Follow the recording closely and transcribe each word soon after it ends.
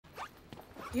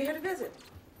You here to visit?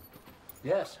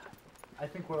 Yes. I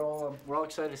think we're all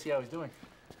excited to see how he's doing.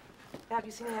 Have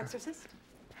you seen The Exorcist?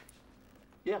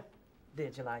 Yeah.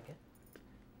 Did you like it?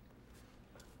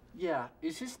 Yeah.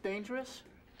 Is this dangerous?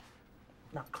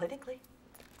 Not clinically.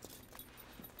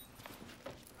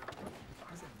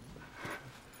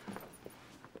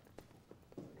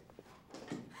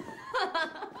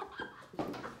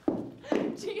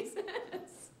 Jesus.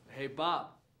 Hey, Bob.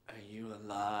 Are you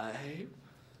alive?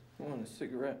 I want a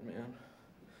cigarette, man.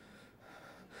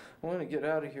 I want to get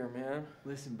out of here, man.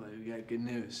 Listen, buddy, we got good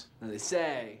news. Now, they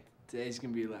say today's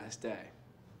gonna be your last day.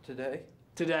 Today?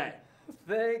 Today.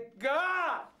 Thank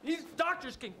God! These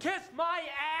doctors can kiss my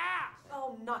ass!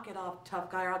 Oh, knock it off,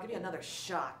 tough guy, or I'll give you another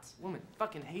shot. Woman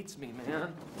fucking hates me,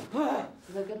 man. You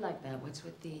look good like that. What's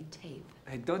with the tape?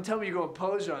 Hey, don't tell me you're gonna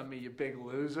pose on me, you big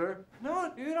loser.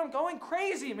 No, dude, I'm going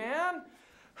crazy, man.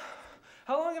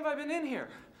 How long have I been in here?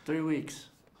 3 weeks.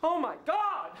 Oh my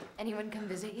God! Anyone come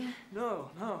visit you?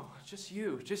 No, just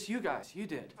you guys, you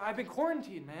did. I've been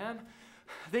quarantined, man.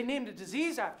 They named a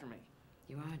disease after me.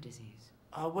 You are a disease.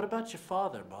 What about your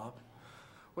father, Bob?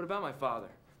 What about my father?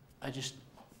 I just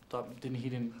thought, he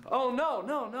didn't... Oh, no,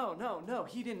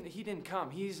 he didn't come.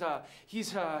 He's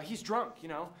drunk, you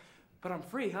know. But I'm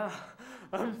free, huh?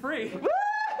 I'm free.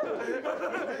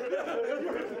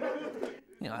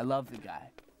 You know, I love the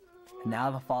guy.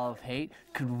 Now the fall of hate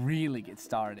could really get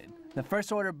started. The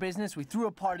first order of business, we threw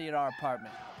a party at our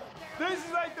apartment. This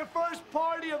is like the first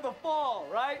party of the fall,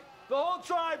 right? The whole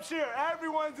tribe's here.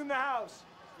 Everyone's in the house.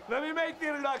 Let me make the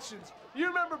introductions. You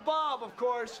remember Bob, of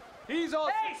course. He's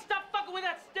also... Hey, stop fucking with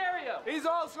that stereo! He's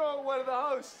also one of the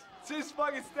hosts. It's his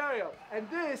fucking stereo. And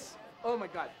this, oh my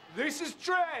God, this is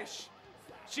Trish.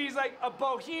 She's like a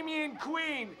bohemian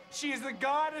queen. She's the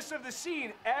goddess of the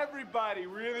scene. Everybody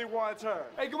really wants her.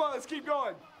 Hey, come on, let's keep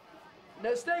going.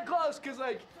 Now stay close, because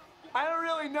like, I don't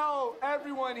really know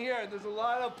everyone here, and there's a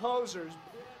lot of posers.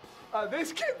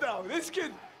 This kid, though,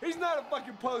 he's not a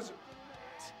fucking poser.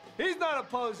 He's not a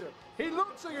poser. He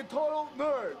looks like a total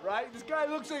nerd, right? This guy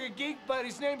looks like a geek, but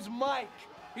his name's Mike.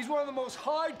 He's one of the most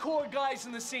hardcore guys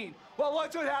in the scene. Well,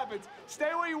 watch what happens.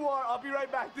 Stay where you are. I'll be right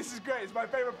back. This is great. It's my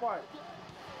favorite part.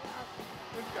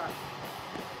 This guy.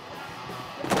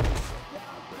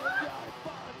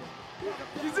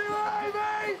 You see what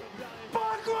I mean?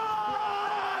 Punk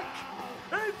rock!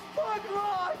 It's punk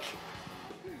rock!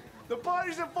 The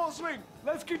party's in full swing.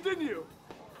 Let's continue.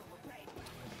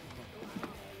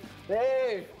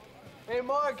 Hey! Hey,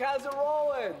 Mark, how's it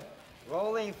rolling?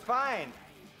 Rolling fine.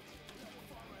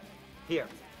 Here,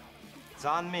 it's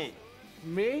on me.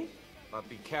 Me? But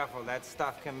be careful, that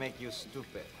stuff can make you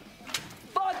stupid.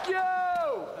 Fuck you!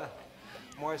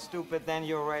 More stupid than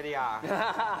you already are.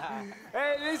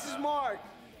 Hey, this is Mark.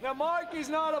 Now, Mark is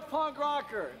not a punk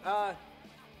rocker.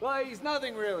 Well, he's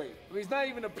nothing really. He's not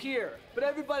even a peer. But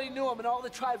everybody knew him, and all the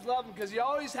tribes loved him because he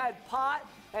always had pot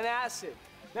and acid.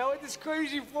 Now, what this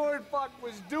crazy Florida fuck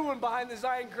was doing behind this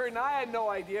iron curtain, I had no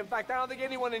idea. In fact, I don't think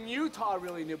anyone in Utah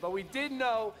really knew. But we did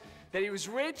know that he was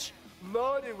rich,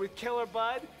 loaded with killer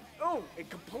bud, and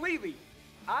completely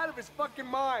out of his fucking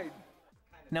mind.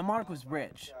 Now, Mark was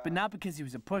rich, but not because he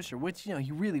was a pusher, which, you know,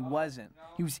 he really wasn't.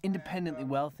 He was independently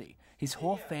wealthy. His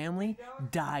whole family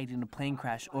died in a plane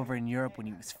crash over in Europe when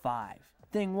he was 5.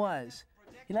 Thing was,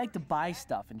 he liked to buy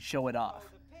stuff and show it off.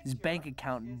 His bank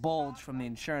account bulged from the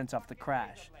insurance off the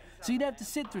crash. So you'd have to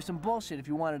sit through some bullshit if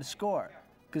you wanted to score.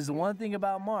 Because the one thing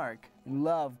about Mark, he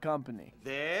loved company.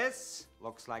 This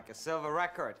looks like a silver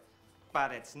record.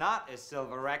 But it's not a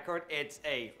silver record, it's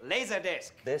a laser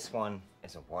disc. This one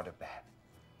is a water bed.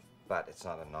 But it's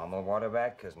not a normal water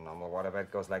bed, because a normal water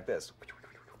bed goes like this.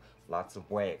 Lots of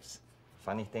waves.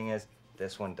 Funny thing is,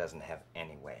 this one doesn't have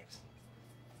any waves.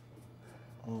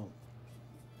 Oh.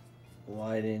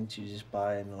 Why didn't you just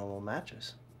buy a normal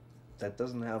mattress? That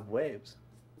doesn't have waves.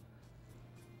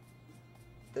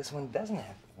 This one doesn't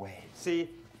have waves. See,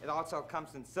 it also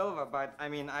comes in silver, but I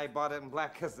mean, I bought it in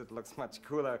black because it looks much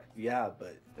cooler. Yeah,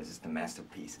 but... This is the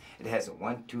masterpiece. It has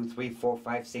 1, 2, 3, 4,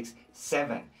 5, 6,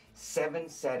 7. 7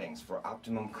 settings for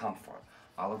optimum comfort,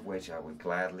 all of which I would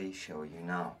gladly show you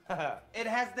now. It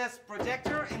has this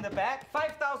projector in the back,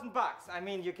 $5,000 bucks. I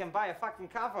mean, you can buy a fucking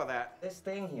car for that. This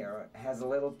thing here has a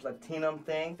little platinum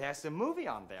thing. There's a movie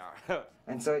on there.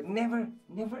 And so it never,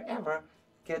 ever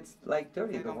gets, like,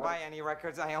 dirty. I don't buy any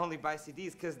records, I only buy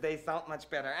CDs because they sound much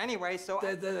better anyway, so...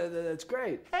 That's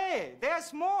great. Hey,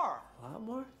 there's more. A lot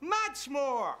more? Much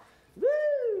more.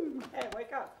 Woo! Hey,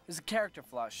 wake up. There's a character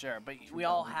flaw, sure, but we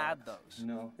all had those.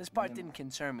 No. This part didn't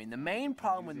concern me. The main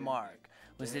problem with Mark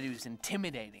was that he was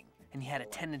intimidating, and he had a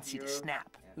tendency to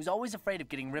snap. He was always afraid of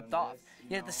getting ripped off.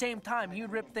 Yet at the same time, he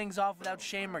would rip things off without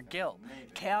shame or guilt.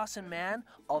 Chaos in man,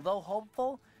 although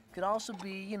hopeful, could also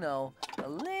be, you know, a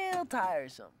little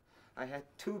tiresome. I had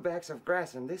 2 bags of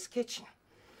grass in this kitchen.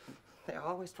 They're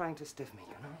always trying to stiff me,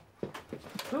 you know?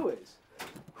 Who is?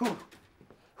 Who?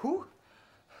 Who?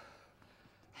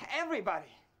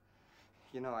 Everybody.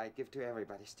 You know, I give to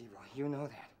everybody, Steve-O. You know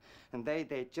that. And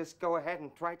they just go ahead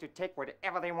and try to take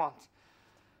whatever they want.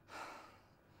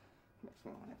 Makes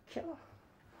me want to kill.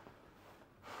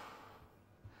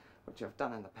 What you have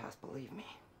done in the past, believe me.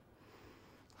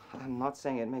 I'm not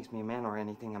saying it makes me a man or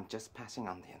anything. I'm just passing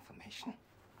on the information.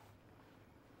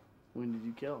 When did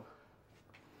you kill?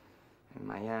 In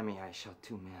Miami, I shot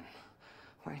 2 men.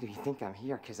 Why do you think I'm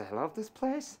here? 'Cause I love this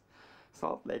place?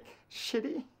 Salt Lake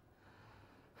shitty?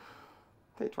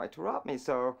 They tried to rob me,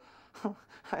 so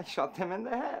I shot them in the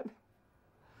head.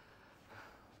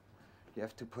 You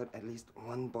have to put at least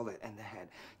 1 bullet in the head,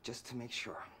 just to make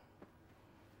sure.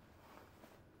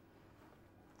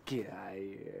 Get out of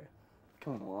here.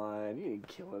 Come on, you didn't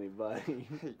kill anybody.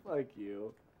 Fuck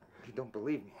you. You don't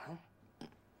believe me, huh?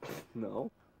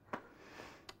 No.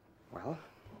 Well,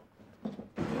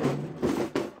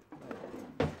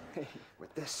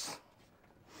 with this,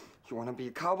 you want to be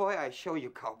a cowboy? I show you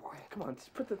cowboy. Come on,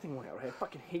 just put the thing away, alright? I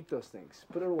fucking hate those things.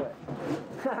 Put it away.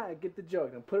 Get the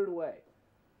joke, now put it away.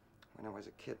 When I was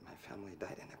a kid, my family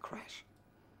died in a crash.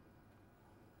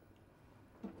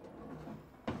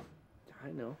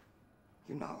 I know.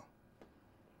 You know.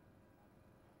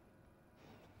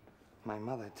 My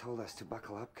mother told us to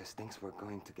buckle up because things were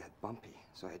going to get bumpy,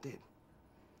 so I did.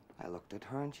 I looked at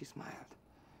her and she smiled.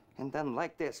 And then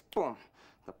like this, boom,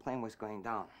 the plane was going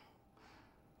down.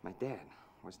 My dad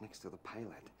was next to the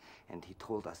pilot and he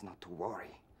told us not to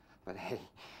worry. But hey,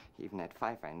 even at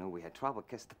 5 I knew we had trouble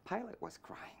because the pilot was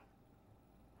crying.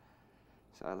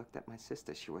 So I looked at my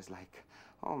sister. She was like,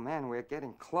 oh man, we're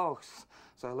getting close.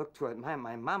 So I looked to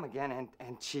my mom again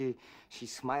and she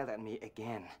smiled at me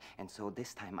again. And so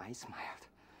this time I smiled.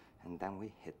 And then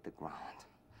we hit the ground.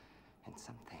 And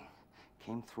something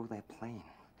came through that plane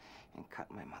and cut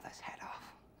my mother's head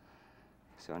off.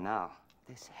 So now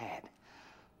this head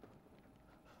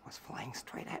was flying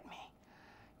straight at me.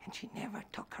 And she never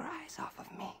took her eyes off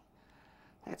of me.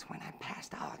 That's when I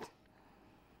passed out.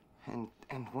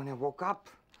 And when I woke up,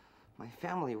 my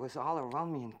family was all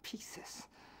around me in pieces.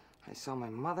 I saw my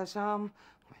mother's arm,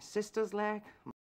 my sister's leg,